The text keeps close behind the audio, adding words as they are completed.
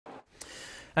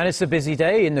And it's a busy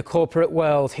day in the corporate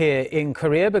world here in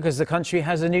Korea because the country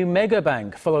has a new mega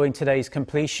bank following today's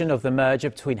completion of the merger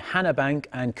between Hana Bank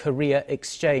and Korea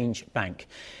Exchange Bank.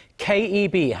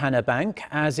 KEB Hana Bank,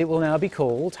 as it will now be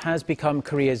called, has become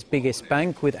Korea's biggest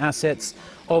bank with assets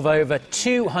of over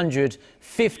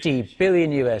 $250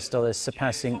 billion,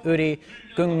 surpassing Woori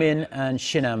Kookmin and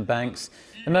Shinhan banks.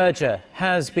 The merger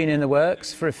has been in the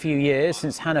works for a few years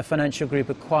since Hana Financial Group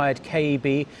acquired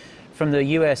KEB from the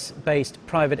US-based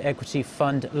private equity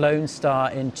fund Lone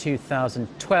Star in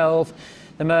 2012.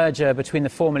 The merger between the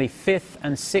formerly fifth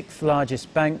and sixth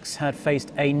largest banks had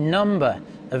faced a number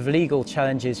of legal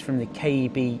challenges from the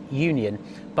KEB Union,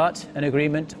 but an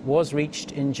agreement was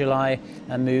reached in July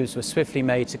and moves were swiftly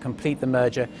made to complete the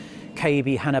merger.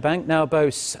 KEB Hana Bank now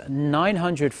boasts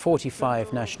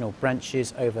 945 national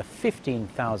branches, over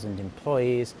 15,000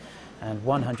 employees and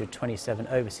 127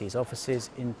 overseas offices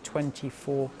in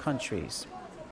 24 countries.